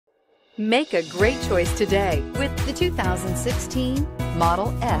Make a great choice today with the 2016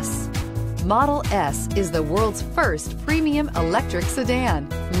 Model S. Model S is the world's first premium electric sedan.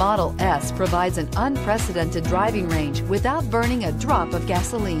 Model S provides an unprecedented driving range without burning a drop of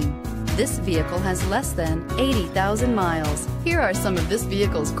gasoline. This vehicle has less than 80,000 miles. Here are some of this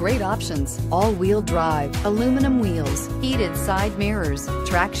vehicle's great options: all-wheel drive, aluminum wheels, heated side mirrors,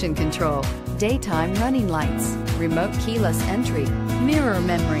 traction control, daytime running lights, remote keyless entry, mirror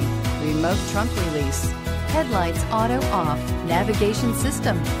memory, remote trunk release, headlights auto off, navigation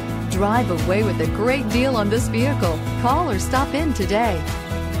system. Drive away with a great deal on this vehicle. Call or stop in today.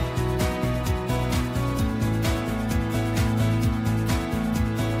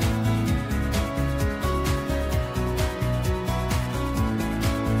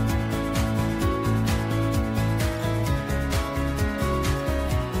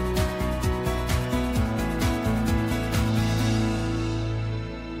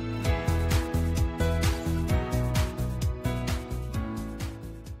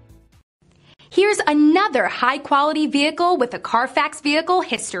 Here's another high-quality vehicle with a CarFax Vehicle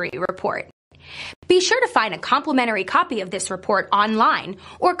History Report. Be sure to find a complimentary copy of this report online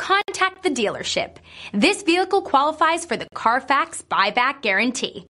or contact the dealership. This vehicle qualifies for the CarFax Buyback Guarantee.